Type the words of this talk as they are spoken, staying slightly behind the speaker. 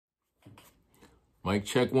Mic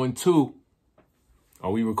check 1, 2.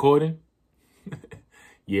 Are we recording?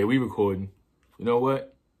 Yeah, we recording. You know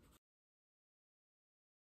what?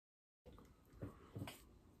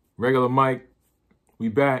 Regular mic. We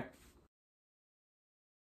back.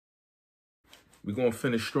 We gonna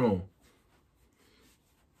finish strong.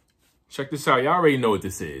 Check this out. Y'all already know what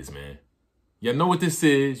this is, man. Y'all know what this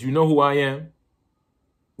is. You know who I am.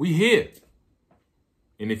 We here.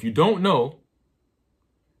 And if you don't know,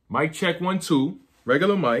 mic check 1, 2.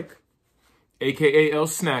 Regular mic, a.k.a. El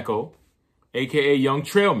Snacko, a.k.a. Young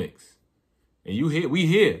Trail Mix. And we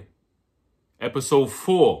here. Episode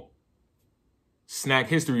 4. Snack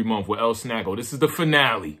History Month with El Snacko. This is the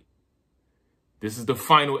finale. This is the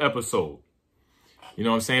final episode. You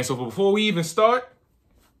know what I'm saying? So before we even start,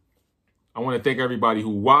 I want to thank everybody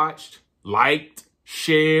who watched, liked,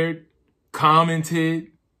 shared,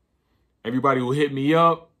 commented. Everybody who hit me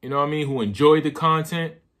up, you know what I mean, who enjoyed the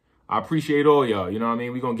content. I appreciate all y'all, you know what I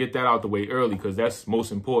mean? We're going to get that out the way early because that's most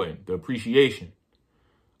important, the appreciation.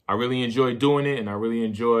 I really enjoy doing it, and I really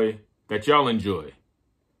enjoy that y'all enjoy,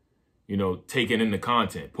 you know, taking in the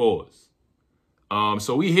content. Pause.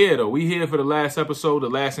 So we here, though. We here for the last episode, the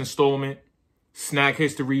last installment, Snack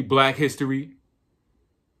History, Black History.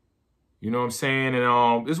 You know what I'm saying?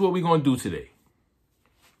 And this is what we're going to do today.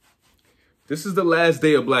 This is the last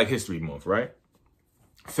day of Black History Month, right?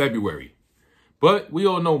 February. But we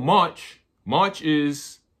all know March. March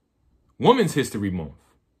is Women's History Month,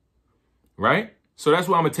 right? So that's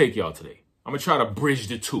where I'm going to take y'all today. I'm going to try to bridge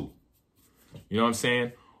the two. You know what I'm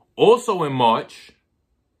saying? Also in March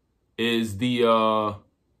is the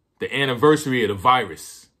anniversary of the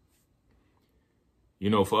virus. You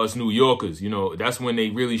know, for us New Yorkers, you know, that's when they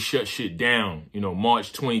really shut shit down, you know,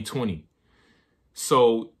 March 2020.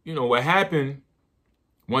 So, you know, what happened,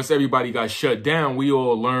 once everybody got shut down, we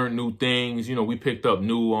all learned new things. You know, we picked up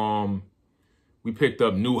new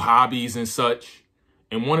hobbies and such.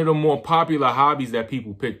 And one of the more popular hobbies that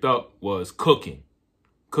people picked up was cooking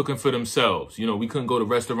for themselves. You know, we couldn't go to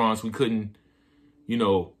restaurants. We couldn't, you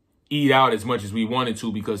know, eat out as much as we wanted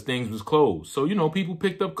to because things was closed. So, you know, people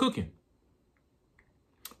picked up cooking.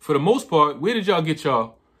 For the most part, where did y'all get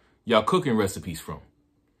y'all cooking recipes from?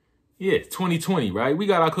 Yeah, 2020, right? We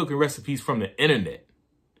got our cooking recipes from the internet.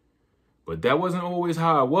 But that wasn't always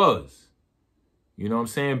how it was. You know what I'm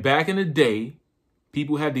saying? Back in the day,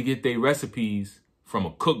 people had to get their recipes from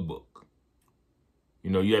a cookbook.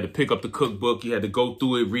 You know, you had to pick up the cookbook. You had to go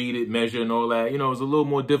through it, read it, measure and all that. You know, it was a little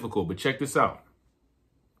more difficult. But check this out.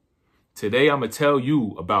 Today, I'm going to tell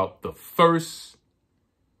you about the first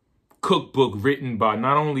cookbook written by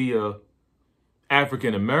not only a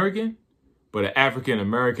African-American, but an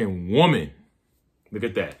African-American woman. Look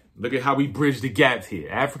at that. Look at how we bridge the gaps here.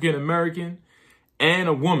 African-American and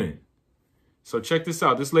a woman. So check this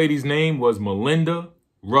out. This lady's name was Malinda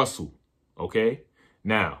Russell. Okay.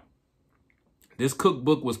 Now, this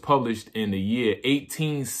cookbook was published in the year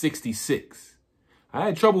 1866. I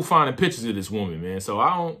had trouble finding pictures of this woman, man. So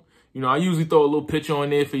I don't, you know, I usually throw a little picture on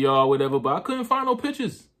there for y'all, whatever, but I couldn't find no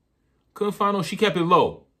pictures. Couldn't find no, she kept it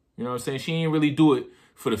low. You know what I'm saying? She didn't really do it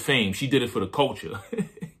for the fame. She did it for the culture.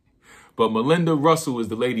 But Malinda Russell is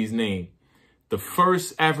the lady's name. The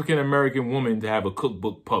first African-American woman to have a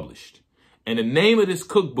cookbook published. And the name of this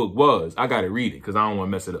cookbook was, I got to read it because I don't want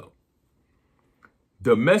to mess it up.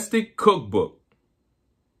 Domestic Cookbook.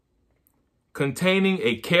 Containing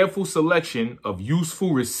a careful selection of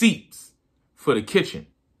useful receipts for the kitchen.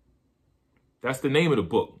 That's the name of the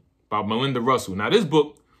book by Malinda Russell. Now this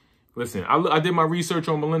book, listen, I did my research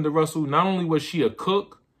on Malinda Russell. Not only was she a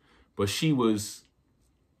cook, but she was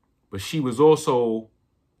also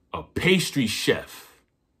a pastry chef.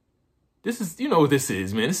 This is, you know what this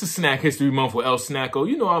is, man. This is Snack History Month with El Snacko.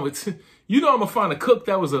 You know I'm gonna find a cook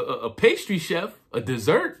that was a pastry chef, a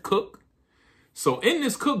dessert cook. So in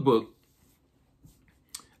this cookbook,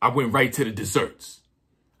 I went right to the desserts.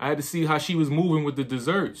 I had to see how she was moving with the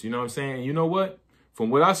desserts. You know what I'm saying? And you know what? From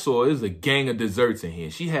what I saw, there's a gang of desserts in here.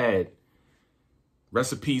 She had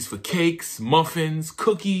recipes for cakes, muffins,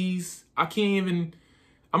 cookies. I'm going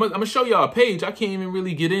to show y'all a page. I can't even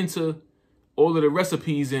really get into all of the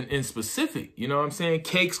recipes in specific. You know what I'm saying?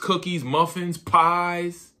 Cakes, cookies, muffins,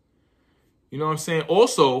 pies. You know what I'm saying?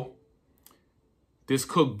 Also, this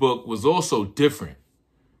cookbook was also different.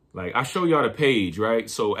 Like, I show y'all the page, right?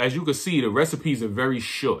 So, as you can see, the recipes are very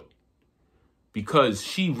short. Because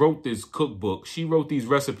she wrote this cookbook, she wrote these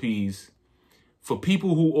recipes for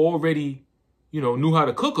people who already, you know, knew how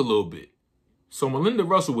to cook a little bit. So, Malinda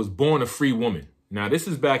Russell was born a free woman. Now, this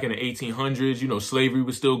is back in the 1800s. You know, slavery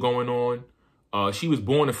was still going on. She was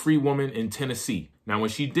born a free woman in Tennessee. Now, when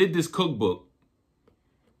she did this cookbook,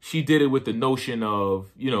 she did it with the notion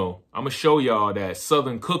of, you know, I'm going to show y'all that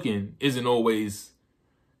Southern cooking isn't always,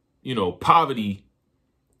 you know, poverty,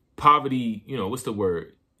 you know, what's the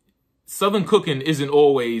word? Southern cooking isn't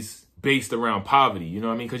always based around poverty, you know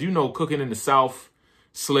what I mean? Because, you know, cooking in the South,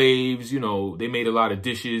 slaves, you know, they made a lot of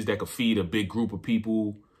dishes that could feed a big group of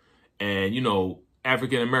people. And, you know,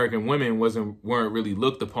 African-American women weren't really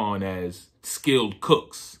looked upon as skilled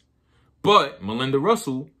cooks. But Malinda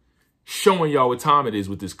Russell showing y'all what time it is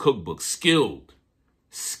with this cookbook. Skilled.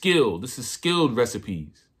 This is skilled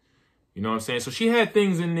recipes. You know what I'm saying? So she had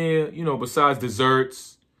things in there, you know, besides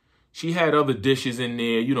desserts. She had other dishes in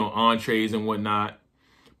there, you know, entrees and whatnot.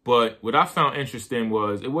 But what I found interesting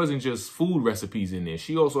was it wasn't just food recipes in there.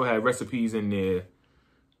 She also had recipes in there,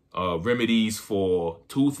 remedies for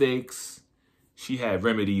toothaches. She had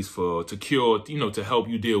remedies to cure, you know, to help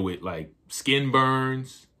you deal with like skin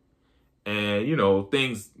burns and, you know,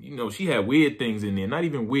 things, you know, she had weird things in there. Not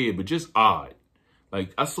even weird, but just odd.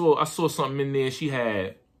 Like I saw something in there. She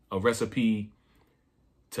had a recipe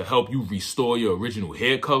to help you restore your original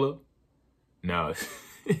hair color. Now,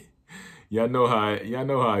 y'all know how,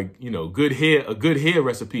 you know, a good hair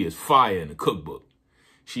recipe is fire in the cookbook.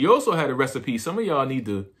 She also had a recipe some of y'all need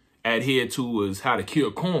to adhere to is how to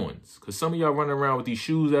cure corns. Because some of y'all running around with these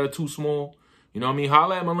shoes that are too small. You know what I mean?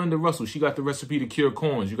 Holla at Malinda Russell. She got the recipe to cure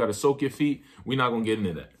corns. You got to soak your feet. We're not going to get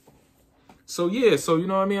into that. So, yeah. So, you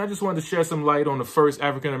know what I mean? I just wanted to shed some light on the first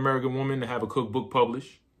African-American woman to have a cookbook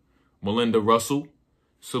published. Malinda Russell.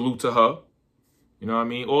 Salute to her. You know what I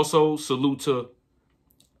mean? Also, salute to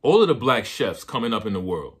all of the black chefs coming up in the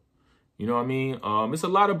world. You know what I mean? It's a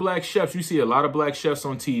lot of black chefs. You see a lot of black chefs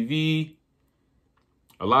on TV.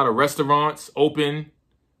 A lot of restaurants open.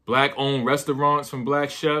 Black-owned restaurants from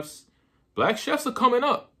black chefs. Black chefs are coming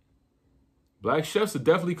up. Black chefs are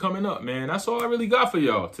definitely coming up, man. That's all I really got for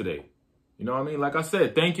y'all today. You know what I mean? Like I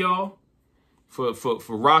said, thank y'all for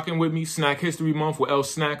rocking with me. Snack History Month with El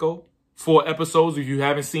Snacko. 4 episodes. If you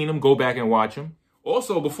haven't seen them, go back and watch them.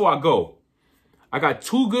 Also, before I go, I got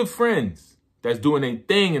 2 good friends that's doing a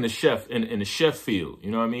thing in the chef field.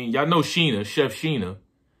 You know what I mean? Y'all know Sheena, Chef Sheena.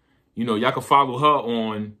 You know, y'all can follow her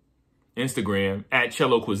on Instagram at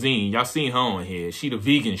Cello Cuisine. Y'all seen her on here. She the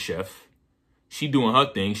vegan chef. She doing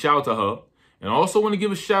her thing. Shout out to her. And I also want to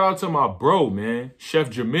give a shout out to my bro, man, Chef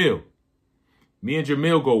Jamil. Me and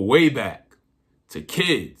Jamil go way back to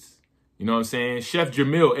kids. You know what I'm saying? Chef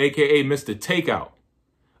Jamil, a.k.a. Mr. Takeout.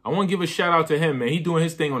 I want to give a shout out to him, man. He doing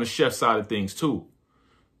his thing on the chef side of things, too.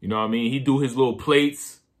 You know what I mean? He do his little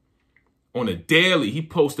plates on a daily. He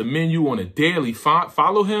posts a menu on a daily.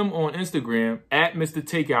 Follow him on Instagram at Mr.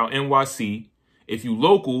 Takeout NYC. If you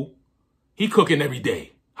local, he cooking every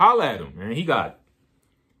day. Holla at him, man.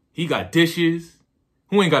 He got dishes.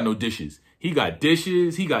 Who ain't got no dishes? He got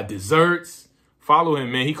dishes. He got desserts. Follow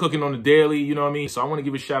him, man. He cooking on the daily, you know what I mean? So I want to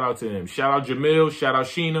give a shout out to him. Shout out Jamil. Shout out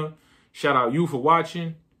Sheena. Shout out you for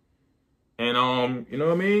watching. And, you know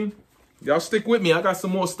what I mean? Y'all stick with me. I got some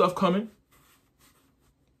more stuff coming.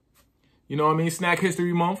 You know what I mean? Snack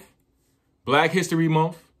History Month. Black History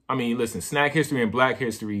Month. I mean, listen, Snack History and Black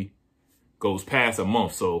History goes past a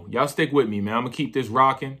month. So y'all stick with me, man. I'm going to keep this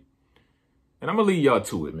rocking. And I'm going to leave y'all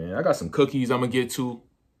to it, man. I got some cookies I'm going to get to.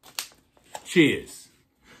 Cheers.